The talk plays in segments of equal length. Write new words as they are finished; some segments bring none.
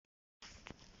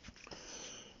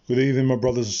Good evening, my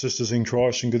brothers and sisters in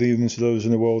Christ, and good evening to those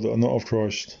in the world that are not of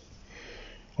Christ.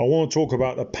 I want to talk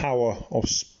about the power of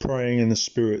praying in the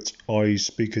Spirit, i.e.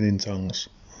 speaking in tongues,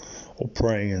 or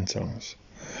praying in tongues.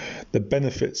 The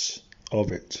benefits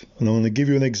of it. And I'm going to give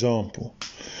you an example.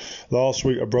 Last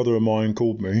week, a brother of mine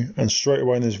called me, and straight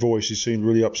away in his voice, he seemed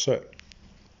really upset.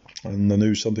 And I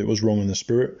knew something was wrong in the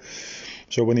spirit.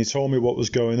 So when he told me what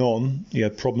was going on, he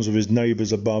had problems with his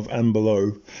neighbours above and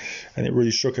below, and it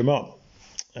really shook him up.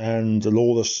 And the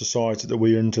lawless society that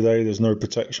we're in today, there's no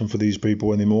protection for these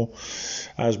people anymore.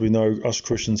 As we know, us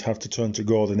Christians have to turn to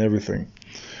God in everything.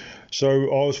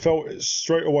 So I felt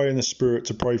straight away in the spirit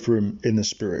to pray for him in the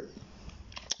spirit.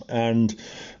 And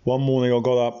one morning I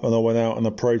got up and I went out and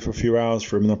I prayed for a few hours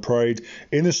for him, and I prayed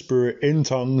in the spirit, in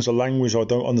tongues, a language I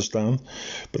don't understand,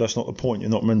 but that's not the point. You're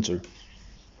not meant to.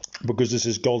 Because this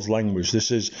is God's language.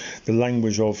 This is the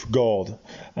language of God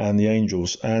and the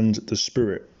angels and the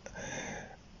spirit.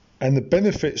 And the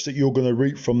benefits that you're going to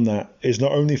reap from that is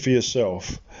not only for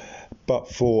yourself,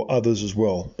 but for others as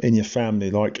well in your family.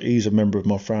 Like, he's a member of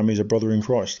my family, he's a brother in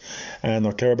Christ, and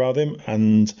I care about him,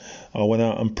 and I went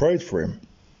out and prayed for him.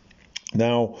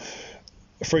 Now,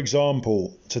 for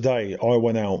example, today I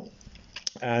went out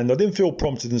and I didn't feel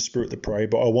prompted in the spirit to pray,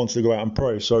 but I wanted to go out and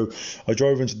pray. So I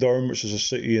drove into Durham, which is a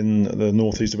city in the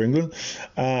northeast of England,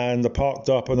 and I parked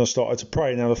up and I started to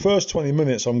pray. Now, the first 20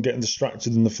 minutes, I'm getting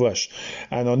distracted in the flesh,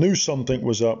 and I knew something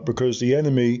was up because the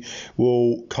enemy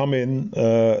will come in,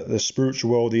 the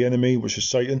spiritual world, the enemy, which is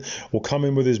Satan, will come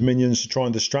in with his minions to try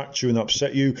and distract you and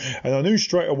upset you. And I knew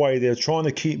straight away they're trying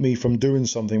to keep me from doing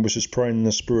something, which is praying in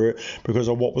the spirit, because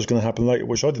of what was going to happen later,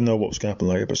 which I didn't know what was going to happen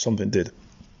later, but something did.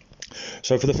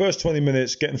 So for the first 20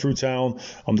 minutes, getting through town,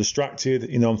 I'm distracted.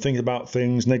 I'm thinking about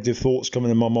things, negative thoughts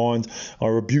coming in my mind. I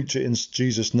rebuked it in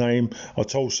Jesus' name. I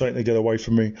told Satan to get away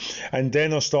from me. And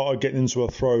then I started getting into a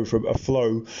flow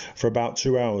for about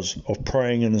 2 hours of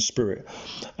praying in the spirit.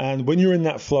 And when you're in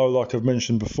that flow, like I've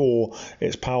mentioned before,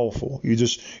 it's powerful. You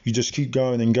just keep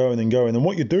going and going and going. And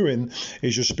what you're doing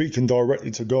is you're speaking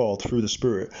directly to God through the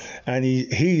spirit. And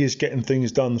he is getting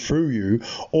things done through you,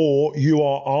 or you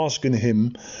are asking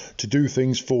him to do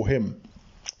things for him.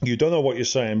 You don't know what you're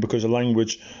saying because the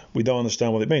language, we don't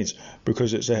understand what it means,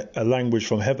 because it's a language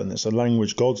from heaven. It's a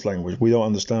language, God's language. We don't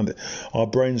understand it. Our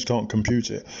brains can't compute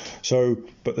it. So,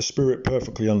 but the spirit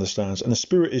perfectly understands, and the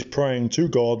spirit is praying to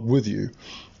God with you.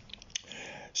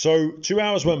 So 2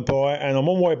 hours went by and I'm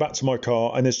on my way back to my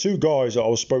car, and there's two guys that I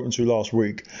was spoken to last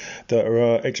week that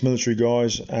are ex-military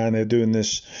guys, and they're doing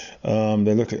this,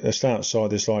 they're standing outside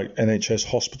this like NHS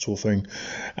hospital thing,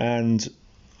 and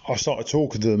I started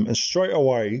talking to them, and straight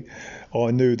away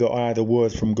I knew that I had a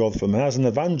word from God for them. And as an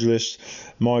evangelist,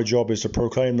 my job is to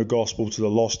proclaim the gospel to the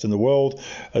lost in the world,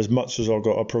 as much as I've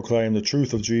got to proclaim the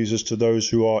truth of Jesus to those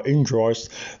who are in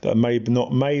Christ that may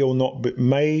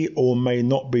or may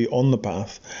not be on the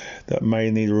path, that may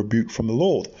need a rebuke from the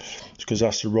Lord, because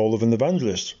that's the role of an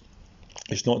evangelist.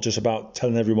 It's not just about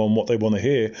telling everyone what they want to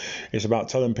hear. It's about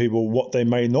telling people what they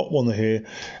may not want to hear.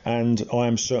 And I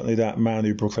am certainly that man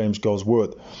who proclaims God's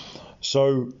word.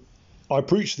 So I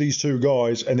preached to these two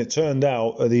guys, and it turned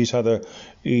out that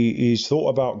he's thought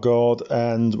about God,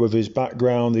 and with his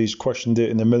background, he's questioned it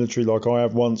in the military like I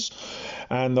have once.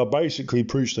 And I basically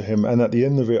preached to him, and at the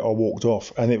end of it, I walked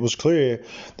off. And it was clear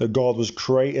that God was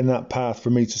creating that path for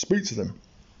me to speak to them.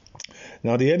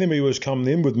 Now, the enemy was coming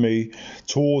in with me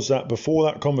towards that. Before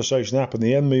that conversation happened,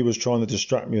 the enemy was trying to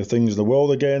distract me of things in the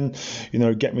world again,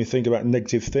 get me thinking about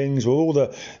negative things.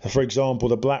 Well, for example,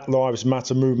 the Black Lives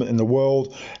Matter movement in the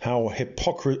world, how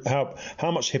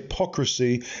much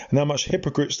hypocrisy and how much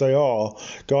hypocrites they are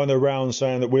going around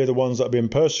saying that we're the ones that are being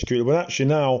persecuted. When actually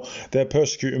now they're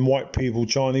persecuting white people,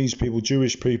 Chinese people,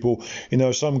 Jewish people.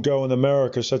 Some girl in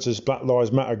America said to this Black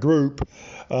Lives Matter group,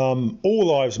 all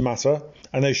lives matter,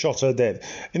 and they shot her dead.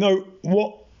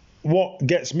 What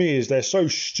gets me is they're so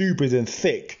stupid and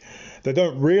thick, they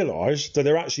don't realise that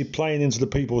they're actually playing into the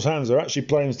people's hands. They're actually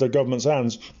playing into the government's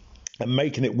hands and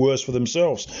making it worse for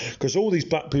themselves. Because all these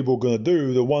black people are going to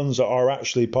do, the ones that are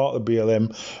actually part of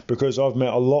BLM, because I've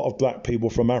met a lot of black people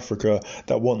from Africa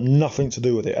that want nothing to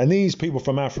do with it. And these people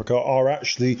from Africa are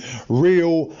actually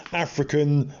real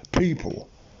African people.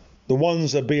 The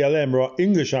ones that BLM are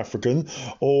English African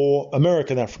or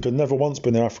American African, never once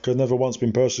been in Africa, never once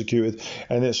been persecuted,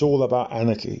 and it's all about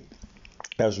anarchy.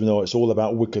 As we know, it's all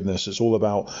about wickedness. It's all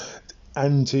about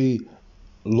anti-law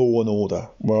and order.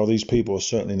 Well, these people are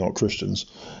certainly not Christians,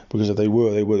 because if they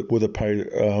were, they would have paid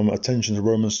attention to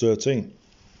Romans 13.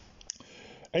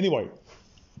 Anyway,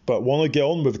 But what I get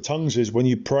on with tongues is when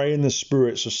you pray in the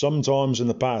Spirit. So sometimes in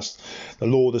the past, the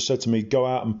Lord has said to me, go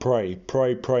out and pray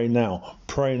now.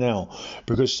 pray now,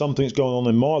 because something's going on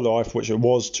in my life, which it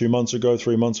was 2 months ago,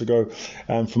 3 months ago,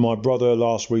 and for my brother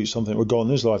last week, something would go on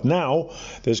in his life. Now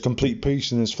there's complete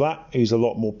peace in his flat. He's a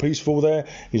lot more peaceful there.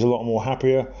 He's a lot more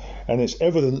happier, and it's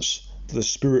evidence that the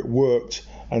Spirit worked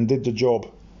and did the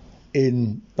job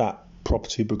in that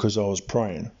property because I was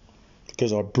praying.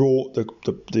 Because I brought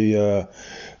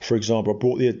for example, I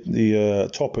brought the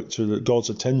topic to God's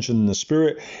attention in the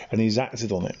Spirit, and He's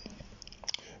acted on it.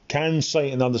 Can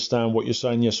Satan understand what you're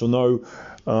saying, yes or no?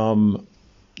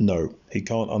 No, he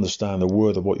can't understand a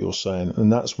word of what you're saying,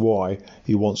 and that's why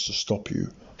he wants to stop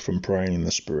you from praying in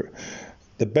the Spirit.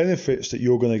 The benefits that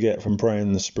you're going to get from praying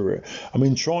in the Spirit, I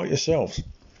mean, try it yourself.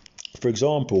 For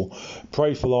example,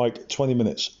 pray for like 20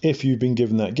 minutes if you've been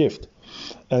given that gift,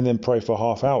 and then pray for a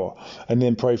half hour, and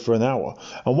then pray for an hour.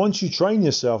 And once you train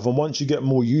yourself, and once you get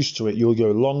more used to it, you'll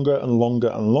go longer and longer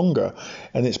and longer,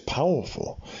 and it's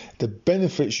powerful. The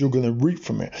benefits you're going to reap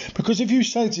from it. Because if you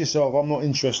say to yourself, I'm not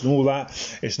interested in all that,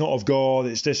 it's not of God,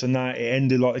 it's this and that, it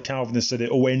ended like the Calvinists said,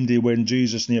 it all ended when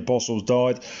Jesus and the apostles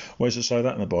died. Where does it say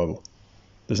that in the Bible?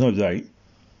 There's no date.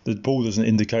 Paul doesn't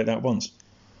indicate that once.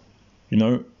 You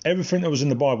know, everything that was in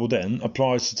the Bible then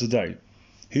applies to today.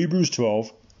 Hebrews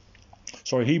 13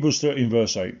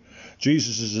 verse 8.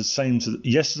 Jesus is the same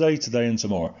yesterday, today and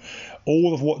tomorrow.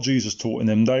 All of what Jesus taught in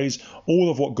them days, all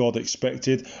of what God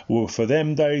expected were for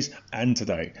them days and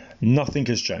today. Nothing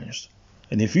has changed.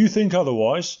 And if you think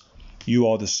otherwise, you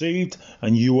are deceived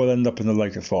and you will end up in the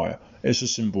lake of fire. It's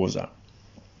as simple as that.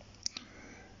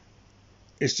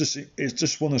 It's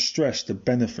just want to stress the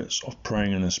benefits of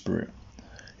praying in the Spirit.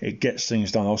 It gets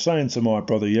things done. I was saying to my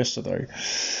brother yesterday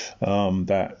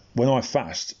that when I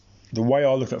fast, the way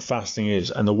I look at fasting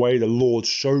is, and the way the Lord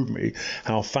showed me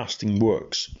how fasting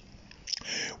works.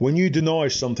 When you deny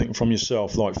something from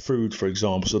yourself, like food, for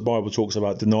example, so the Bible talks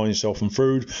about denying yourself from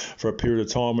food for a period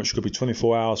of time, which could be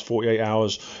 24 hours, 48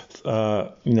 hours,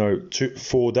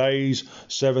 4 days,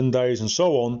 7 days, and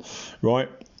so on, right?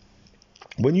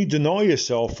 When you deny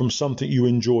yourself from something you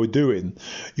enjoy doing,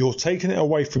 you're taking it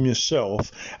away from yourself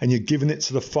and you're giving it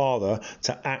to the Father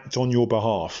to act on your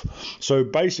behalf. So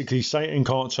basically, Satan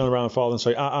can't turn around to the Father and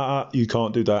say, you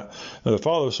can't do that. Now, the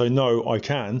Father will say, no, I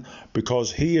can,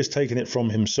 because he has taken it from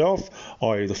himself,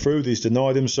 i.e. the food, he's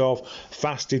denied himself,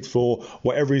 fasted for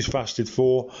whatever he's fasted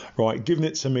for, right, giving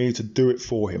it to me to do it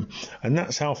for him. And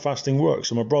that's how fasting works.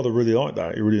 And my brother really liked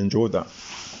that. He really enjoyed that.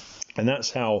 And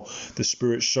that's how the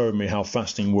Spirit showed me how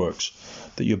fasting works.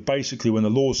 That you're basically, when the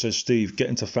Lord says, Steve, get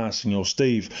into fasting, or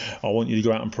Steve, I want you to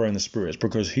go out and pray in the Spirit, it's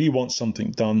because he wants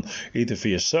something done either for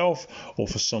yourself or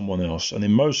for someone else. And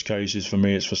in most cases, for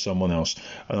me, it's for someone else.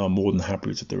 And I'm more than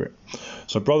happy to do it.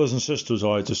 So brothers and sisters,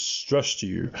 I just stress to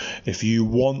you, if you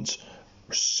want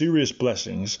serious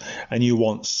blessings and you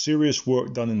want serious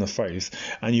work done in the faith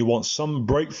and you want some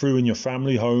breakthrough in your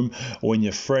family home or in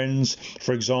your friends,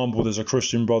 for example, there's a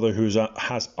Christian brother who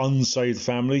has unsaved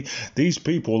family. These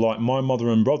people, like my mother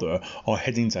and brother, are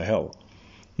heading to hell.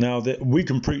 Now, we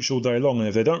can preach all day long, and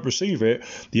if they don't receive it,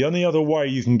 the only other way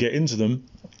you can get into them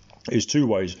is 2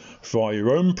 ways: via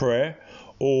your own prayer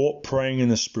or praying in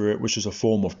the Spirit, which is a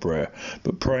form of prayer.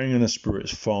 But praying in the Spirit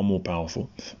is far more powerful.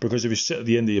 Because if you sit at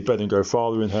the end of your bed and go,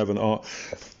 Father in heaven,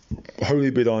 holy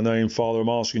be thy name. Father, I'm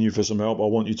asking you for some help. I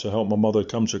want you to help my mother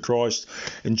come to Christ.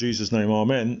 In Jesus' name,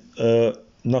 amen.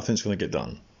 Nothing's going to get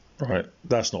done. Right?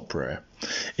 That's not prayer.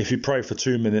 If you pray for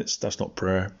 2 minutes, that's not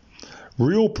prayer.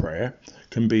 Real prayer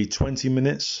can be 20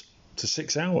 minutes to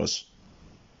 6 hours.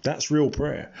 That's real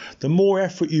prayer. The more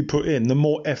effort you put in, the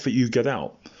more effort you get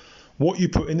out. What you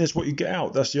put in is what you get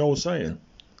out. That's the old saying,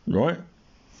 right?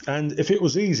 And if it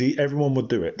was easy, everyone would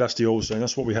do it. That's the old saying.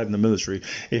 That's what we had in the military.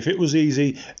 If it was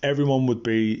easy, everyone would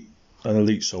be an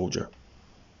elite soldier.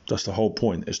 That's the whole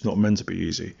point. It's not meant to be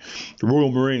easy. The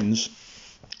Royal Marines,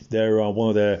 one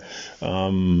of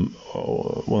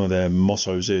their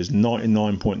mottos is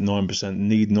 99.9%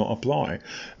 need not apply,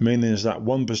 meaning is that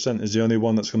 1% is the only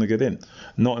one that's going to get in.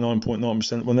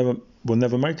 99.9% will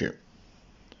never make it.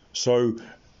 So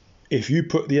if you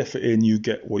put the effort in, you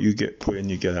get what you get put in,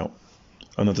 you get out.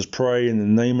 And I just pray in the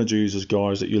name of Jesus,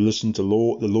 guys, that you listen to the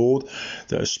Lord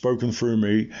that has spoken through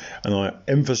me. And I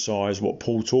emphasize what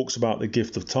Paul talks about, the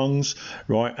gift of tongues,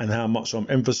 right? And how much I'm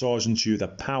emphasizing to you the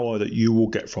power that you will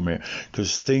get from it.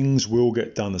 Because things will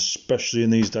get done, especially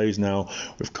in these days now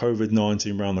with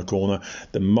COVID-19 around the corner.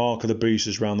 The mark of the beast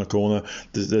is around the corner.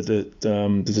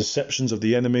 The deceptions of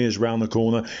the enemy is around the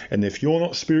corner. And if you're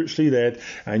not spiritually led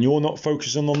and you're not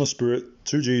focusing on the Spirit,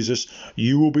 to Jesus,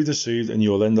 you will be deceived and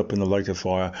you'll end up in the lake of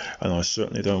fire. And I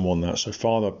certainly don't want that. So,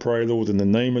 Father, I pray, Lord, in the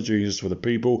name of Jesus, for the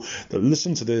people that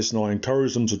listen to this, and I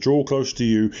encourage them to draw close to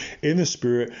you in the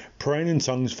Spirit, praying in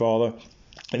tongues, Father.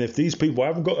 And if these people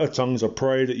haven't got their tongues, I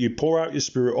pray that you pour out your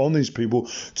Spirit on these people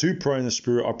to pray in the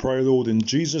Spirit. I pray, Lord, in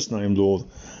Jesus' name, Lord.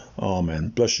 Amen.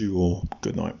 Bless you all.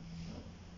 Good night.